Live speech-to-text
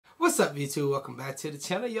up, YouTube? Welcome back to the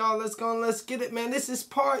channel, y'all. Let's go and let's get it, man. This is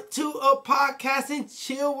part 2 of podcasting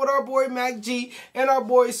chill with our boy Mac G and our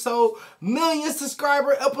boy So million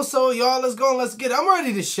subscriber episode, y'all. Let's go and let's get it. I'm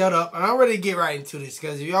ready to shut up and I'm ready to get right into this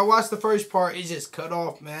because if y'all watch the first part, it just cut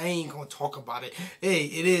off, man. I ain't gonna talk about it. Hey,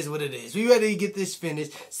 it is what it is. We ready to get this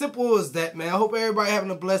finished. Simple as that, man. I hope everybody having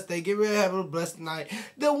a blessed day. Get ready to have a blessed night.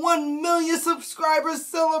 The 1 million subscribers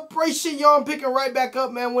celebration, y'all. I'm picking right back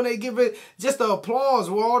up, man, when they give it just the applause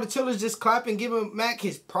where all the chillers just clapping, giving Mac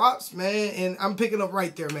his props, man, and I'm picking up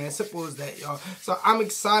right there, man. Simple as that, y'all. So I'm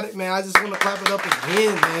excited, man. I just want to clap it up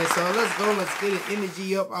again, man. So let's go, let's get it,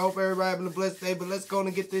 energy up. I hope everybody having a blessed day, but let's go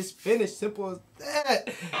and get this finished. Simple as that.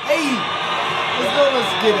 Hey, let's go,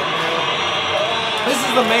 let's get it, man. This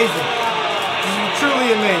is amazing. This is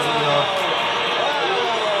truly amazing, y'all.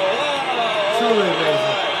 Truly amazing.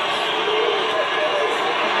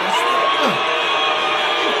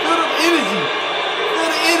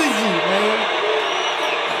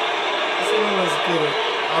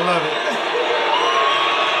 I love it.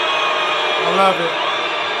 I love it.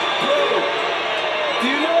 Bro, do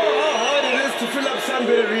you know how hard it is to fill up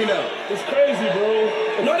Sunbed Arena? It's crazy,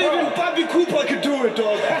 bro. Not even Bobby Cooper could do it,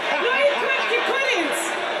 dog. No, you couldn't.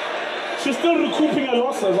 She's still recouping her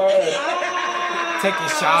losses, alright. Taking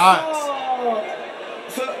shots.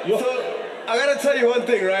 So I gotta tell you one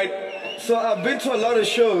thing, right? So I've been to a lot of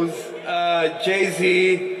shows.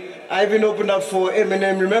 Jay-Z. I even opened up for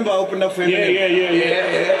Eminem. Remember, I opened up for Eminem. Yeah, you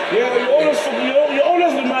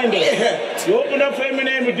always remind us. Yeah. You opened up for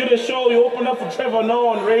Eminem, you did a show, you opened up for Trevor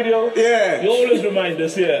Noah on radio. Yeah. You always remind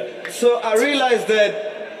us, yeah. So I realized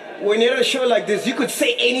that when you're at a show like this, you could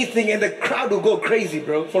say anything and the crowd will go crazy,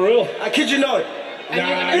 bro. For real? I kid you not.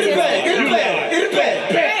 Get it back.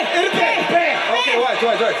 Okay, watch.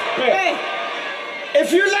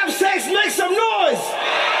 If you love sex, make some noise.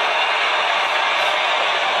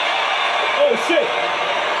 Oh shit,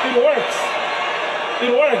 it works.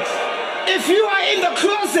 It works. If you are in the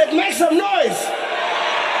closet, make some noise.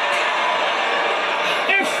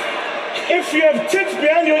 If you have tits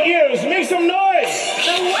behind your ears, make some noise.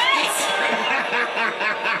 The what?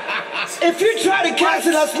 If you try to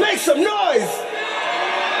cancel us, make some noise.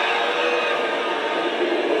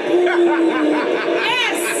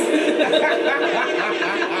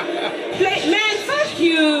 Yes. Man, fuck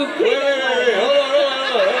you. Wait. Hold on.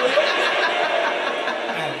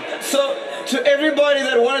 So, to everybody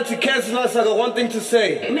that wanted to cancel us, I got one thing to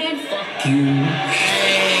say. Man, fuck you.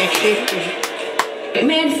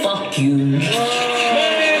 Man, fuck you.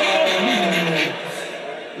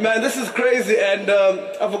 Man, this is crazy, and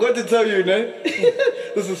I forgot to tell you, ne?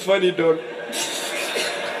 This is funny, dog.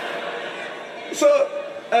 So,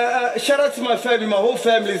 shout out to my family. My whole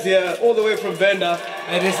family's here, all the way from Venda.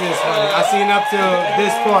 Hey, this is funny. I seen up to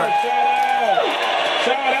this part.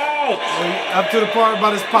 Shout out. Up to the part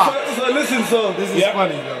about his pop. So listen, so this is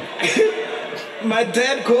funny though. My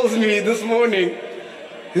dad calls me this morning.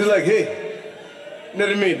 He's like, hey, you know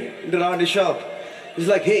what I mean? Around the shop. He's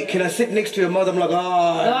like, hey, can I sit next to your mother? I'm like,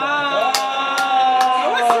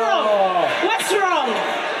 What's wrong?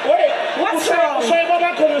 Wait, What's wrong?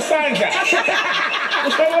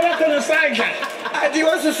 And he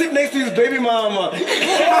wants to sit next to his baby mama. Let me see.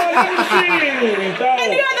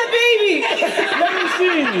 And the other baby.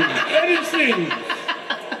 Let him see.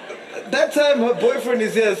 That time her boyfriend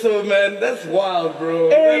is here, so man, that's wild, bro.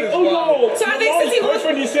 Hey, that is wild. no. So I think since he was...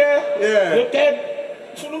 boyfriend is here? Yeah. Look at...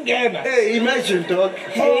 Hey, imagine, dog.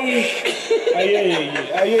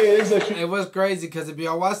 It was crazy because if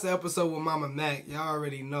y'all watch the episode with Mama Mac, y'all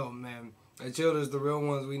already know, man. The children's the real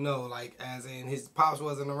ones we know, like as in his pops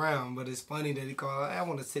wasn't around, but it's funny that he called, I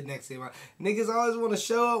want to sit next to him. Niggas always want to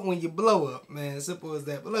show up when you blow up, man. Simple as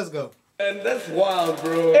that. But let's go. And that's wild,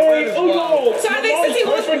 bro. Hey, wild. So I think since he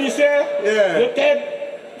was... boyfriend is here? Yeah. Look at...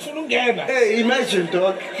 Hey, imagine,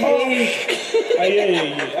 dog.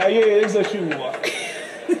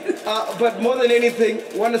 But more than anything,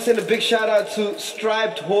 want to send a big shout out to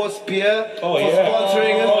Striped Horse Beer for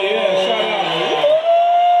sponsoring us. Oh yeah, shout out.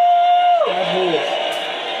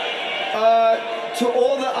 To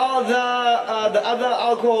all the other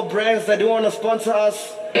alcohol brands that do want to sponsor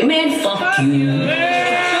us. Man, fuck you.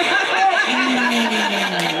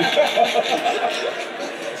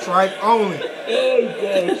 Stripe only.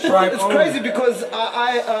 It's crazy because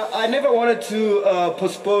I never wanted to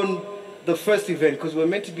postpone the first event because we were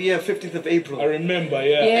meant to be here 15th of April. I remember,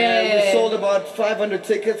 yeah. And we sold about 500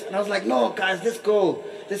 tickets, and I was like, no, guys, let's go.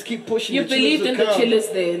 Let's keep pushing. You believed in the chillers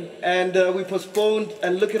then. And we postponed,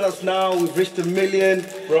 and look at us now. We've reached 1 million.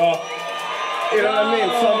 Bro. You know what I mean?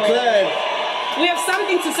 So I'm glad. We have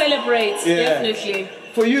something to celebrate, definitely.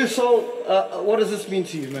 For you, so what does this mean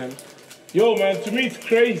to you, man? Yo, man, to me it's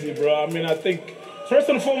crazy, bro. I mean, I think, first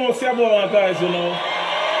and foremost, guys, you know,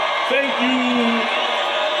 thank you.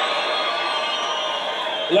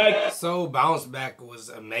 Like, So Bounce Back was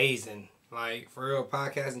amazing. Like, for real,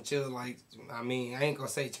 Podcast and Chill, like, I mean, I ain't gonna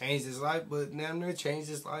say changed his life, but damn near changed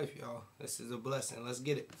his life, y'all. This is a blessing. Let's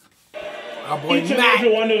get it. Our boy each and Mac.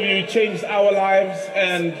 every one of you changed our lives,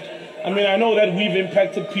 and I mean, I know that we've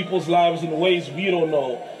impacted people's lives in ways we don't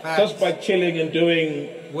know, Facts. just by chilling and doing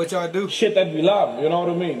What y'all do? shit that we love, you know what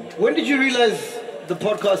I mean? When did you realize the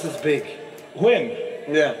podcast is big? When?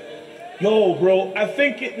 Yeah. Yo, bro, I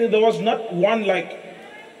think there was not one, like,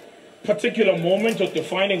 particular moment or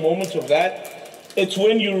defining moment of that. It's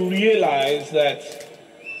when you realize that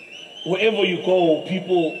wherever you go,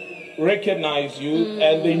 people recognize you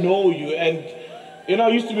and they know you. And you know, I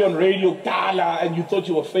used to be on radio, Gala, and you thought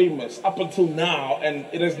you were famous up until now, and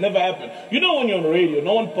it has never happened. You know, when you're on radio,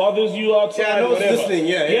 no one bothers you outside. Yeah, I know whatever. listening.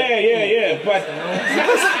 Yeah. Yeah. But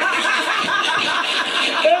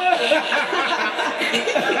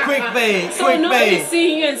Quick fade. So Quick nobody's fade.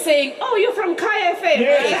 seeing you and saying, "Oh, you're from Kai FM."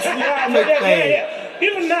 yes, right? yeah.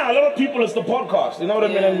 Even now, a lot of people, it's the podcast. You know what I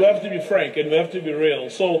mean? And we have to be frank and we have to be real.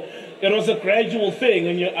 So it was a gradual thing,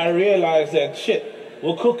 and I realized that shit.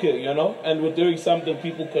 We're cooking, you know, and we're doing something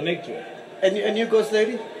people connect with. And you, Ghost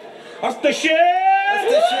Lady? That's the shit! That's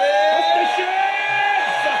the shit! That's the shit!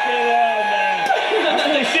 Fucking hell, man. That's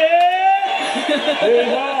the shit! There you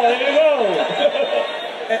go.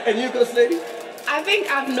 And you, Ghost Lady? I think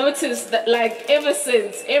I've noticed that, like, ever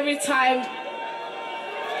since, every time.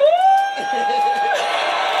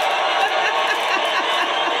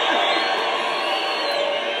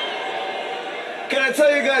 Can I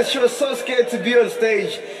tell you guys, she was so scared to be on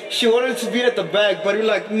stage. She wanted to be at the back, but we're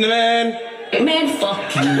like, man. Man,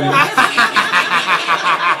 fuck you.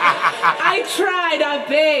 I tried, I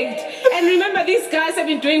begged. And remember, these guys have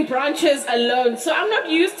been doing branches alone, so I'm not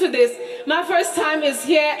used to this. My first time is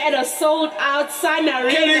here at a sold-out Sun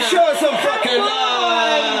Arena. Can you show us some fucking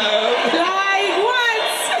love? Like, what?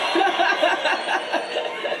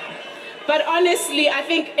 But honestly, I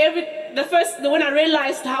think when I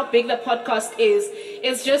realized how big the podcast is,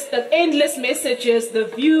 it's just the endless messages, the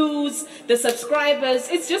views, the subscribers.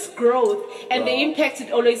 It's just growth and the impact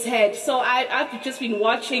it always had. So I've just been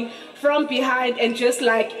watching from behind and just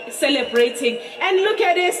like celebrating. And look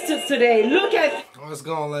at this today. Look at. Let's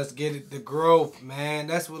go. Let's get it. The growth, man.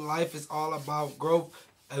 That's what life is all about. Growth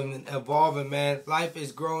and evolving, man. Life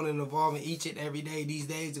is growing and evolving each and every day. These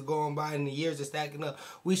days are going by and the years are stacking up.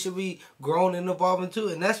 We should be growing and evolving too,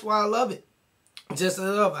 and that's why I love it. Just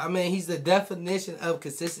love it. I mean, he's the definition of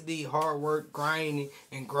consistency, hard work, grinding,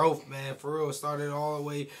 and growth, man. For real, started all the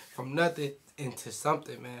way from nothing into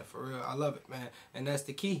something, man. For real, I love it, man, and that's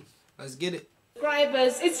the key. Let's get it.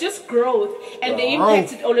 Subscribers, it's just growth and the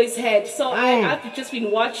impact it always had. So I've just been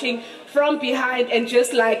watching from behind and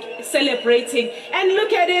just like celebrating. And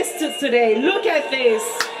look at this today. Look at this.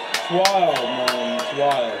 It's wild, man. It's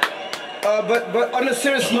wild. But on a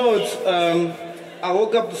serious note, I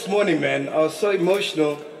woke up this morning, man. I was so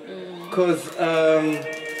emotional because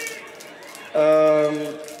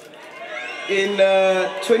in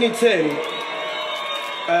 2010.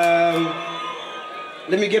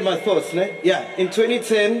 Let me get my thoughts, ne? Yeah, in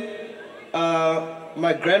 2010,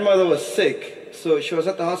 my grandmother was sick. So she was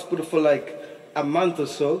at the hospital for like a month or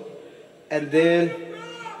so. And then,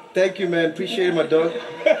 thank you, man, appreciate my dog.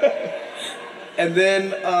 And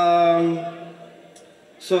then,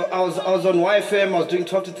 so I was on YFM, I was doing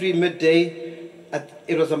 12 to 3 midday.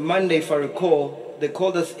 It was a Monday, if I recall. They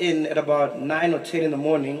called us in at about 9 or 10 in the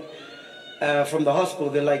morning from the hospital.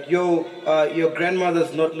 They're like, yo, your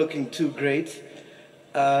grandmother's not looking too great.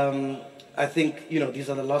 I think, you know, these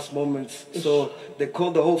are the last moments. So they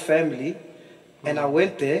called the whole family, and I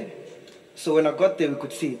went there. So when I got there, we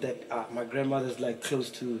could see that my grandmother's like close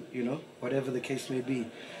to, you know, whatever the case may be.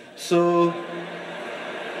 So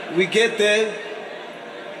we get there,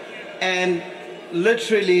 and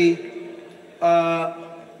literally,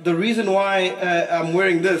 the reason why I'm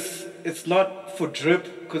wearing this, it's not for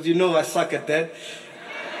drip, because you know I suck at that.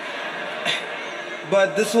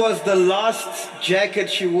 But this was the last jacket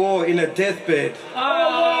she wore in a deathbed. Oh!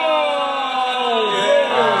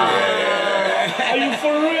 Yeah. Are you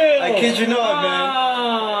for real? I kid you not, man.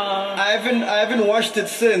 I haven't washed it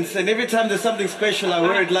since, and every time there's something special, I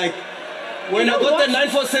wear it. Like when I got the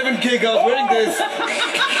 947 gig, I was wearing this.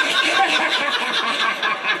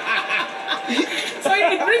 So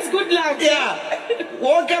it brings good luck. Yeah.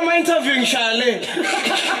 What am I interviewing, Charlie?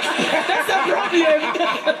 That's the problem.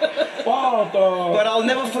 Wow, dog. But I'll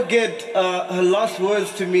never forget her last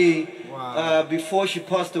words to me before she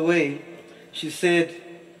passed away, she said,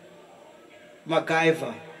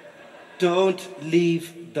 MacGyver, don't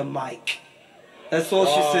leave the mic. That's all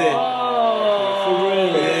she said.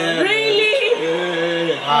 Oh, Yeah. really?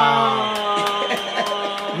 Yeah.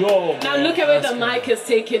 Yo, Now look at where the mic has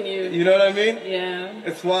taken you. You know what I mean? Yeah.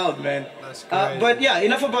 It's wild, man. That's crazy. But yeah,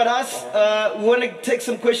 enough about us. We want to take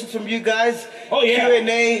some questions from you guys. Oh, yeah.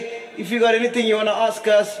 Q&A. If you got anything you want to ask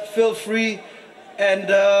us, feel free. And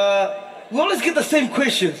we always get the same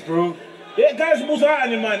questions, bro. yeah, guys,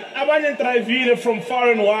 Muzani, man. Abanye Trivile from far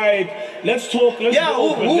and wide. Let's talk. Let's Yeah, be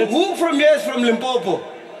open. who from here is from Limpopo? Woo!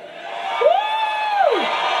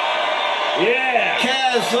 Yeah.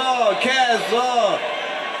 Kazo.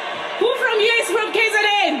 Who from here is from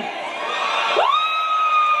KZN?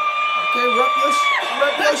 Okay, rub your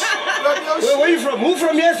Where you from? Who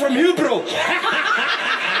from here is from Hubro?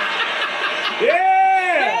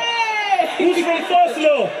 Yeah. Hey! Who's from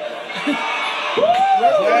Foslo?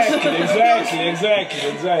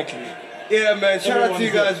 Exactly. Yeah, man. Shout out to you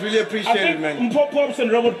Everyone's guys. Really I appreciate it, think man. Pop Pops and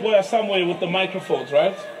Robert Boy are somewhere with the microphones,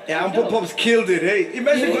 right? Yeah, Pop Pops killed it. Hey,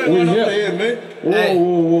 imagine going on up there, man.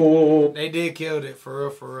 Hey, they did kill it for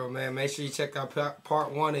real, man. Make sure you check out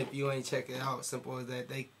part 1 if you ain't check it out. Simple as that.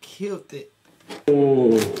 They killed it.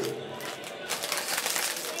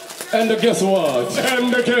 And guess what?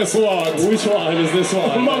 Which one is this one?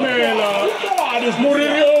 Mamela. God, it's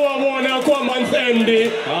Muririo Amona Kwaman Fendi.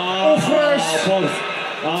 Fresh.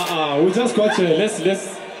 We just got here. Let's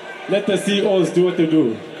let the CEOs do what they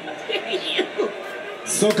do.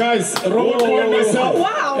 So guys, Robert Boy and myself.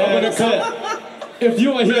 Wow. If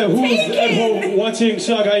you are here, who's at home watching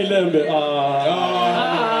Shaga Ilembe?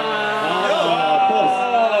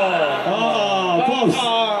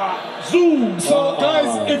 Zoom. So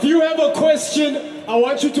guys, if you have a question, I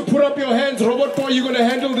want you to put up your hands. Robert Boy, you're gonna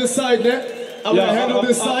handle this side, ne? I'm gonna handle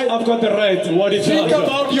this side. I've got the right. What did you think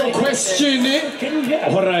about your question, eh?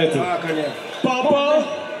 All right. Papa,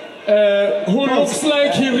 who looks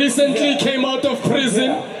like he recently came out of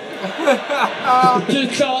prison.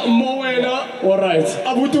 Kita Moena. All right.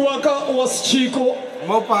 Abutuaka was Chico.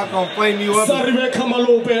 Mopa gonna flame you up. Saribe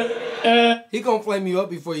Kamalope. He gonna flame you up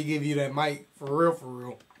before he give you that mic. For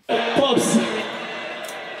real. Pops.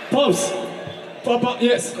 Papa,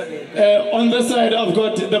 yes. On this side, I've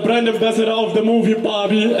got the brand ambassador of the movie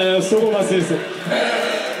Barbie, Sogoma Sese.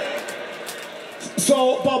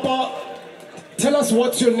 So, Papa, tell us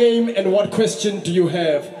what's your name and what question do you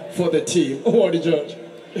have for the team? What the judge?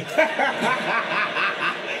 You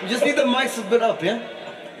just need the mics a bit up, yeah?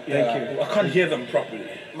 Thank you. I can't hear them properly.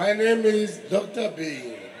 My name is Dr.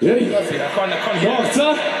 B. Yeah. I can't hear them.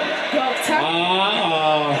 Doctor? Doctor.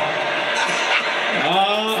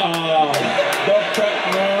 Doctor.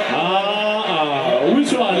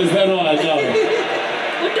 Which one is that one now?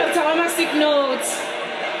 Good doctor, I'm a sick note.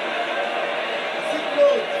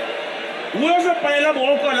 Where's the pile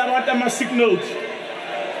about a sick note?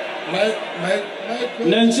 My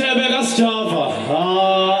Nenchebe Gasjava.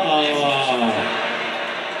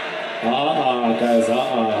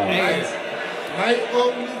 Guys. my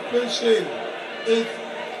only question is Wait,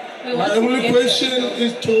 my what's only the- question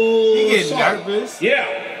is to He getting Son nervous. Yeah.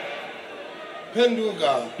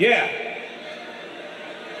 Penduga. Yeah.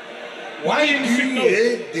 Why do sick you note?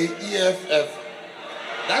 hate the EFF?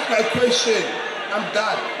 That's my question. I'm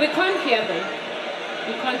done. We can't hear them.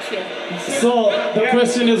 We can't hear. So, the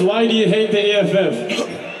question is, why do you hate the AFF?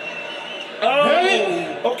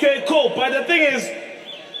 Okay, cool. But the thing is,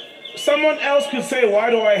 someone else could say, why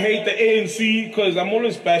do I hate the ANC? Because I'm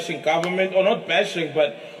always bashing government, or not bashing,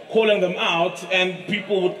 but calling them out. And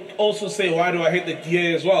people would also say, why do I hate the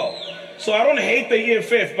DA as well? So I don't hate the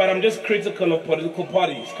EFF, but I'm just critical of political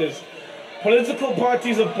parties. Because political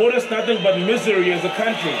parties have brought us nothing but misery as a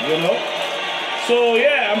country, you know? So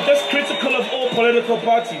yeah, I'm just critical of all political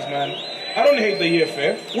parties, man. I don't hate the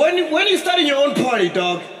EFF. When you starting your own party,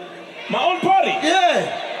 dog? My own party?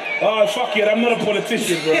 Yeah. Oh, fuck it, I'm not a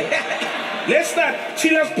politician, bro. Let's start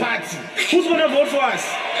Chilla's party. Who's gonna vote for us?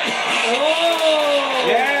 Oh!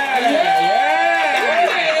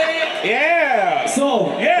 Yeah!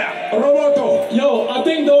 So, Yeah! Roberto, yo, I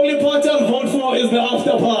think the only party I'll vote for is the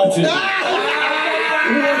after party.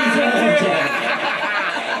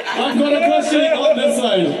 I've got a question on this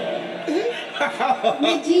side.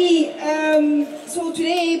 Maggie, so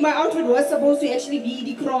today my outfit was supposed to actually be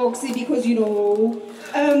the Crocs because so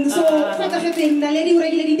fata getting na lady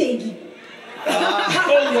regular di tegi.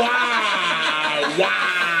 Oh,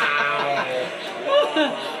 wow!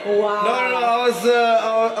 Wow. No,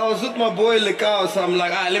 I I was with my boy Lekao, so I'm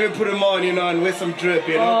like, let me put him on, you know, and wear some drip,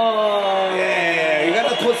 you know. Oh. Yeah, you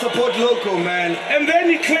gotta support local, man. And then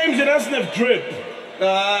he claims he doesn't have drip.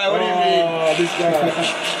 What do you mean? Oh, this guy.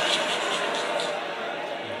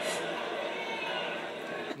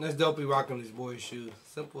 That's dope. He rocking his boy's shoes.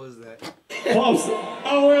 Simple as that. Pops,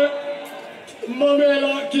 our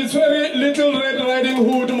Mamela kids very Little Red Riding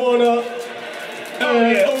Hood Mona.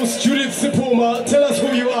 Oh, Judith Sipuma, tell us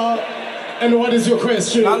who you are and what is your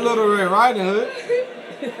question? Not Little Red Riding Hood.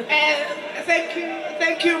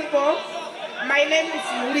 Thank you, Mpo. My name is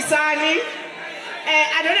Lisani.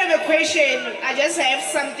 I don't have a question. I just have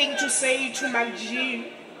something to say to MacG.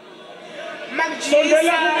 MacG.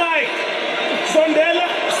 Sondela Mike. Sondela.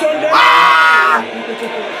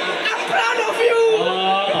 I'm proud of you.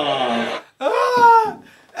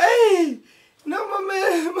 Hey, no, my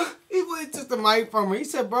man. He took the mic from her. He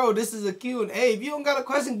said, bro, this is a Q&A. If you don't got a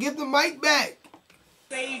question, give the mic back.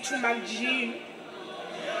 Say to MacG.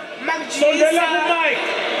 Sondela Mike.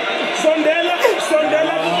 Sondela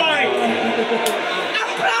Mike. I'm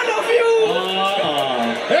proud of you.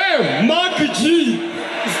 Hey, MacG.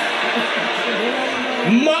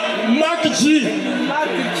 MacG.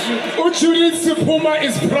 Judith Sipuma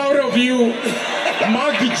is proud of you.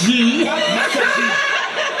 MacG.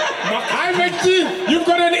 Hi, MacG. You've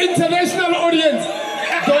got an international audience.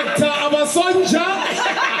 Dr. Abasonja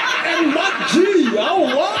and MacG. How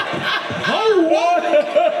what?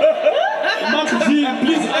 MacG,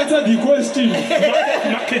 please answer the question.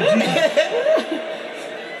 MacG.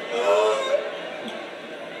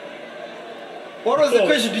 What was the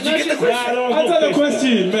question? Did you get the question? Answer the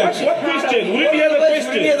question, man. What question? We didn't hear the question.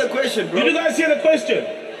 We didn't hear the question, bro. Did you guys hear the question?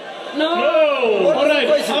 No. All right,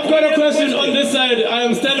 I've got a question on this side. I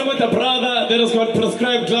am standing with a brother that has got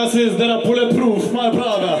prescribed glasses that are bulletproof, my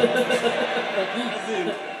brother.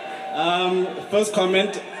 First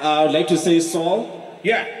comment, I would like to say, Saul.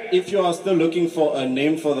 Yeah. If you are still looking for a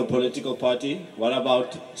name for the political party, what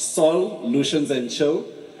about Sol, Lucians and Chill?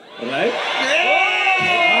 Right?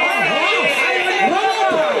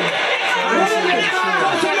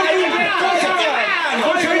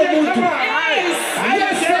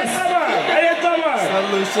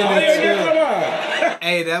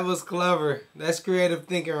 Hey, that was clever. That's creative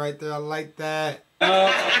thinking right there. I like that. I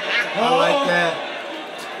like that.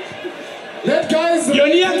 That guy's the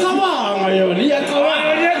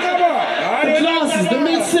glasses, that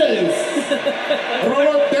makes sense.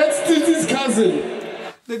 Robert, that's Titi's cousin.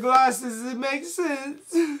 The glasses, it makes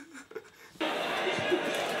sense.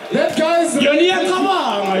 That guy's the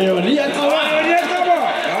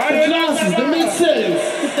glasses, that makes sense.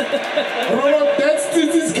 Robert, that's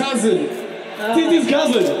Titi's cousin. Titi's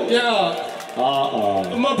cousin? Yeah.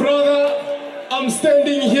 My brother, I'm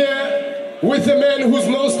standing here with a man who's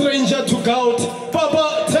no stranger to gout.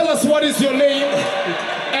 Papa, tell us what is your name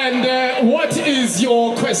and what is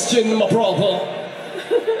your question, my brother?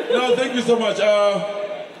 No, thank you so much.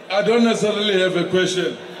 I don't necessarily have a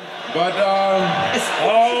question, but I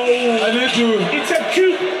need to. It's a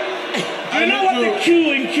Q. Do you know what the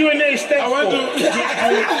Q in Q&A stands for? I want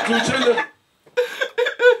to change it.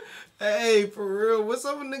 Hey, for real, what's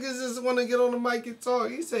up with niggas just want to get on the mic and talk?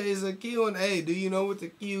 He said it's a Q&A. Do you know what the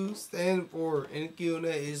Q stands for in Q&A?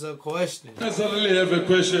 It's a question. I necessarily have a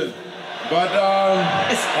question, but I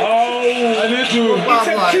need to. It's a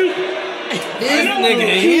Q. This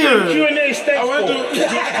nigga here. Q&A stands I want for.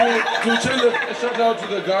 to change it. Shout out to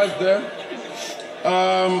the guys there.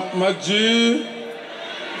 MacG,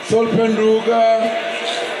 Sol Penduga,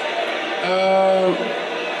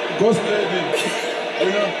 Ghost Lady,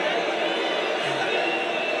 you know.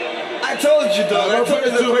 I told you, dog. I told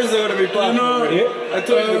you the questions are going to be popular. You know, I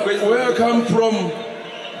told you the questions. Where I come from,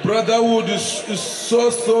 brotherhood is so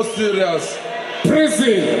serious.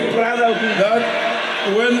 Prison. Brotherhood. That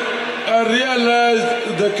when I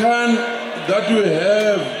realized the kind that we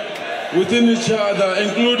have within each other,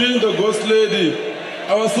 including the Ghost Lady,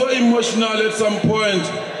 I was so emotional at some point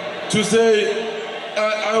to say,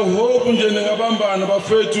 I hope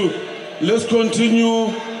let's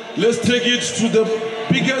continue, let's take it to the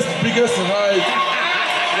biggest height.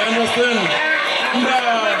 You understand?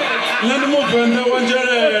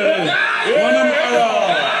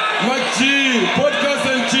 MacG, podcast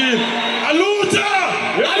and chief. Aluta!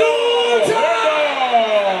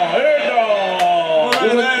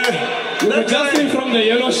 Justin from the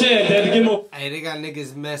yellow shed. Hey, they got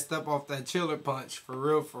niggas messed up off that chiller punch. For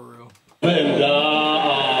real, for real.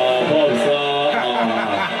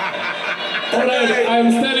 Alright,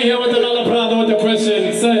 I'm standing here with another brother with a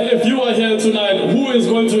question. Sir, if you are here tonight, who is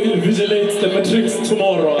going to invigilate the matrix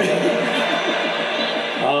tomorrow?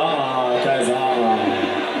 Guys,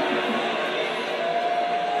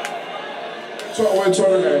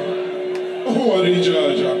 What is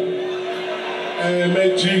Georgia?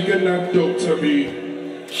 Make chicken and Dr.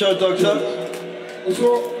 B. Sure, Doctor.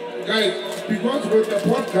 So, guys, because with the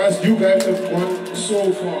podcast, you guys have gone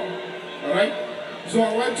so far. Alright? So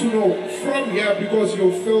I want to know, from here, because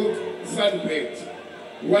you filled sunbed,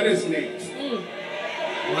 what is next?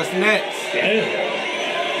 What's next?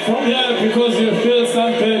 From here, because you feel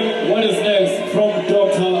something, what is next? From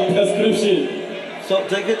Dr. Prescription. So,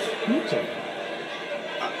 take it.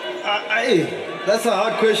 That's a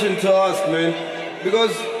hard question to ask, man.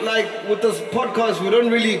 Because, like, with this podcast, we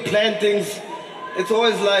don't really plan things. It's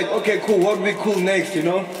always like, okay, cool, what would be cool next, you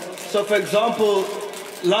know? So, for example,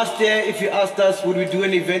 last year, if you asked us, would we do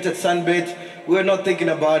an event at Sunbed, we were not thinking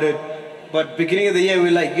about it. But beginning of the year,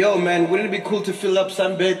 we're like, yo, man, wouldn't it be cool to fill up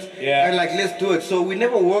Sunbed? Yeah. And, like, let's do it. So we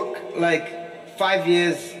never work, like, 5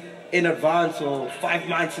 years in advance or 5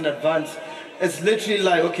 months in advance. It's literally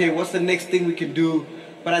like, okay, what's the next thing we can do?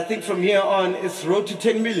 But I think from here on, it's road to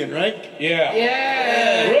 10 million, right? Yeah.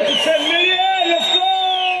 Yeah. Road to 10 million, let's go!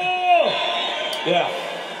 Yeah.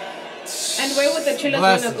 And where would the chillers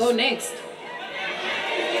want to go next?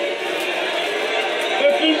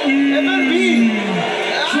 FNB.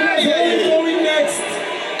 Where are we going next?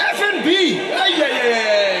 FNB.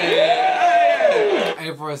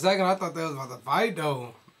 Hey, for a second, I thought they was about to fight,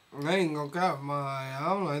 though. They ain't gonna count my... I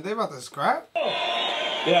don't know. They about to scrap?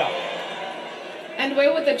 Yeah. And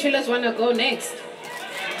where would the chillers want to go next?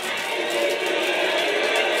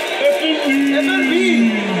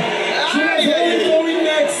 FNB. Where are we going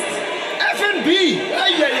next? FNB.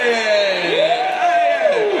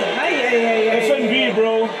 FNB,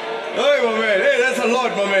 bro. Hey, my man. Hey, that's a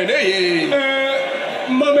lot, my man. Hey.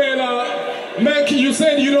 My man, Mac, you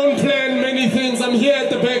said you don't plan many things. I'm here at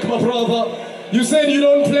the back, my brother. You said you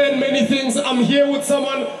don't plan many things. I'm here with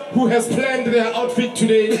someone who has planned their outfit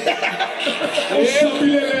today.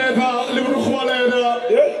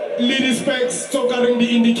 Lady specs, talking the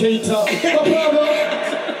indicator. My brother.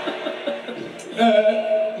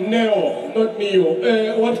 Neo, not Neo.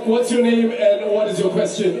 What's your name and what is your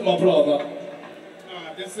question, my brother?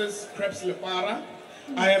 This is Krebs Lepara.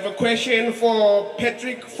 I have a question for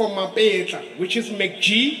Patrick from Mapeta, which is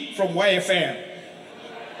McG from YFM.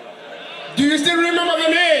 Do you still remember the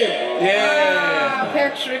name? Yeah.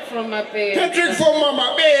 Patrick from Mapeta. Patrick from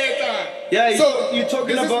Mapeta. Yeah, so you're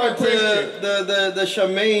talking about the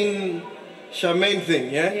Charmaine thing,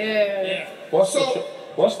 yeah? Yeah. What's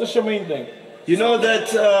the Charmaine thing? You know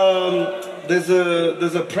that there's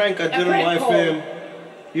a prank I did on YFM.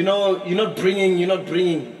 You know, you're not bringing. You know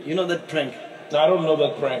that prank? I don't know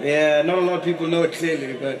that prank. Yeah, not a lot of people know it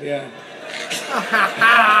clearly, but yeah.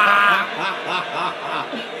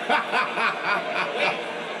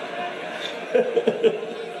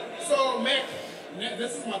 So, Mac,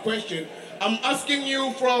 this is my question. I'm asking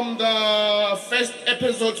you from the first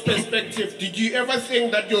episode's perspective. Did you ever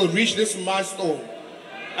think that you'll reach this milestone?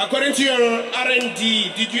 According to your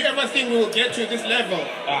R&D, did you ever think we'll get to this level?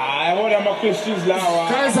 I want my questions now.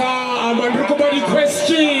 Guys, I'm on the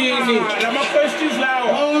question. I'm a questions now.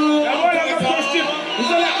 I want my questions.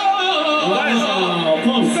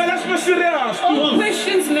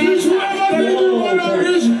 Questions, man. Did you ever think you wanna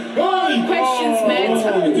reach? Questions, man.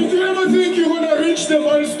 Did you ever think you wanna reach the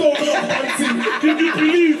milestone of dancing? Did you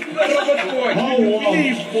believe, Robert Boy? Did you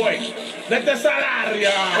believe, boy? That the salary. We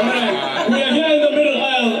are here in the middle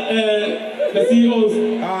aisle, the CEOs.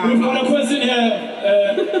 We've got a question here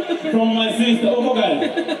from my sister, Okogai.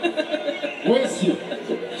 Where is she?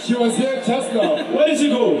 She was here just now. Where did she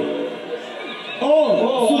go?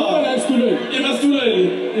 Super nice to learn. You must learn.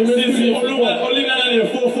 Only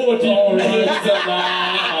 440.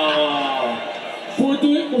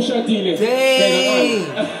 Dang.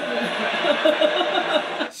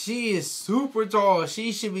 She is super tall.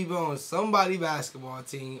 She should be on somebody's basketball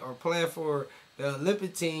team or playing for the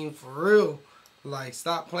Olympic team for real. Like,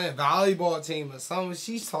 stop playing volleyball team or something.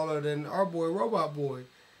 She's taller than our boy, Robot Boy.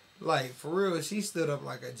 Like, for real, she stood up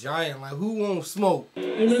like a giant. Like, who won't smoke? Who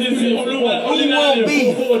won't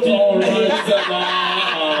beef?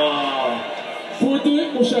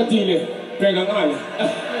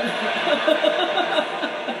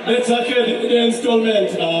 Let's look at the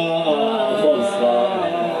installment.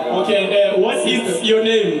 Okay, what is your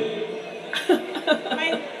name?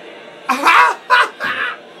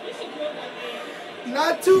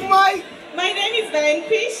 Not too, Mike. My name is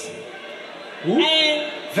Valenfish.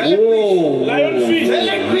 And Lionfish.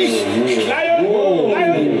 Lionfish.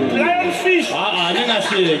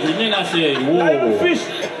 Lionfish.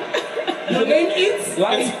 Your name is?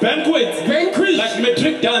 It's Banquet. Vanquish. Like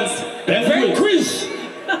metric dance. Vanquish.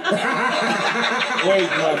 Wait,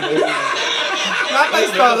 man. I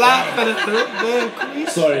start laughing at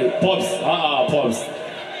her. Sorry, Pops. Pops.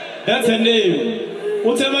 That's her name.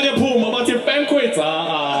 What's her name? About your banquet.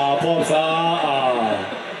 Pops.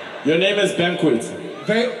 Your name is Banquet.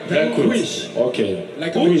 Vanquish. Okay.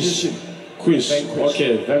 Like a musician. Quish.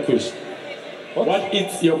 Okay, Vanquish. What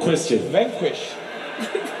is your question? Vanquish.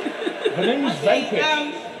 Her name is Vanquish.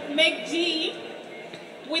 Meg G,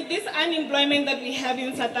 with this unemployment that we have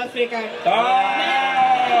in South Africa.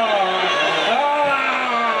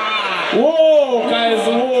 Whoa, guys.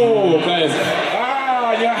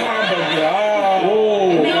 You're humble.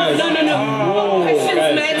 Whoa, No. Questions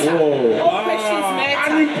matter. All questions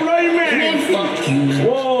matter. Unemployment.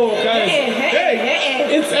 Whoa, guys. Hey.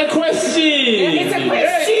 It's a question. It's a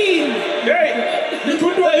question. Hey. You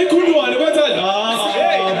could do one. What's that?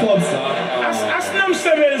 Pops. Asnam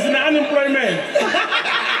Sebe is in unemployment.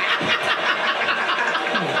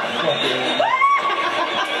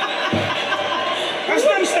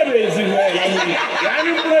 Asnam Sebe is in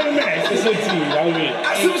unemployment.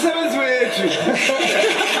 Asnam Sebe is where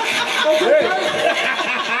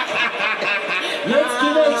Let's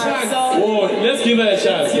give her a chance. Whoa, let's give her a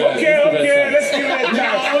chance. Okay, let's give her a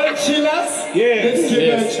chance. Chillers? Yeah. Let's give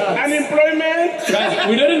her a chance. Unemployment? Guys,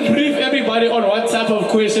 we didn't brief everybody on what type of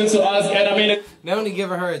questions to ask, and I mean... They only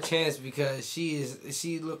giving her a chance because she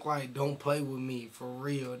look like don't play with me for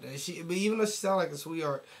real. But even though she sound like a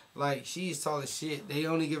sweetheart, like she's tall as shit. They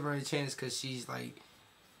only give her a chance because she's like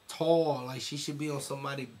tall. Like she should be on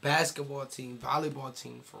somebody's basketball team, volleyball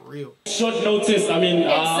team for real. Short notice. I mean,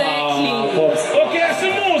 exactly. Okay,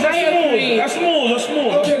 that's smooth.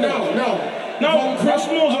 Okay, No, that's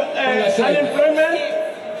smooth. Unemployment.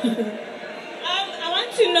 I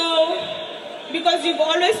want to know, because you've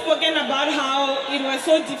always spoken about how it was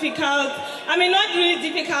so difficult. I mean, not really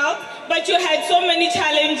difficult, but you had so many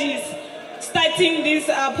challenges starting this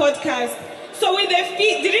podcast. So with the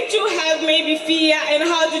fear, didn't you have maybe fear, and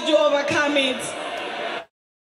how did you overcome it?